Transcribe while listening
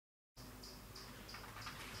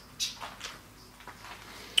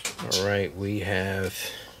Alright, we have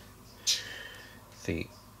the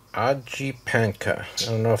Aji Panca. I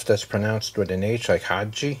don't know if that's pronounced with an H like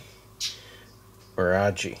Haji or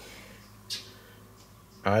Aji.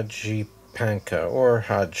 Aji Panca or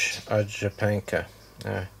Aji Panca.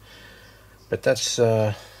 But that's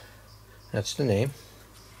the name.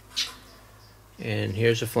 And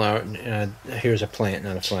here's a flower. Here's a plant,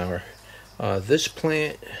 not a flower. This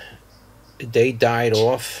plant, they died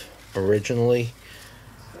off originally.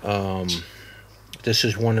 This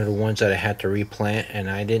is one of the ones that I had to replant, and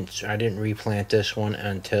I didn't replant this one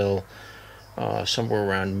until somewhere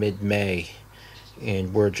around mid-May,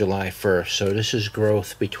 and we're July 1st. So this is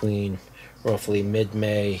growth between roughly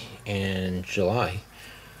mid-May and July.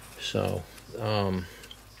 So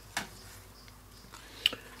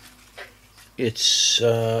it's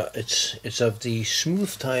of the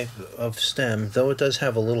smooth type of stem, though it does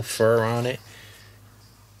have a little fur on it.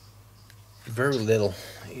 Very little.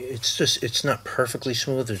 It's not perfectly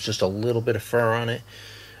smooth. There's just a little bit of fur on it.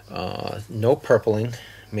 No purpling.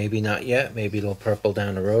 Maybe not yet. Maybe it'll purple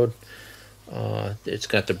down the road. It's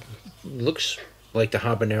got looks like the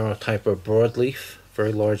Habenero type of broadleaf,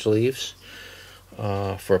 very large leaves.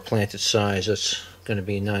 For a planted size, that's going to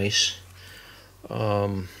be nice.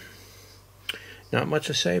 Not much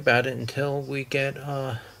to say about it until we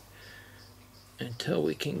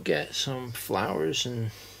can get some flowers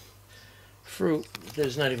and fruit.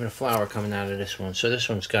 There's not even a flower coming out of this one, so this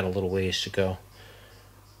one's got a little ways to go.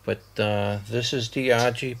 But this is the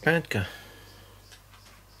Aji Panca.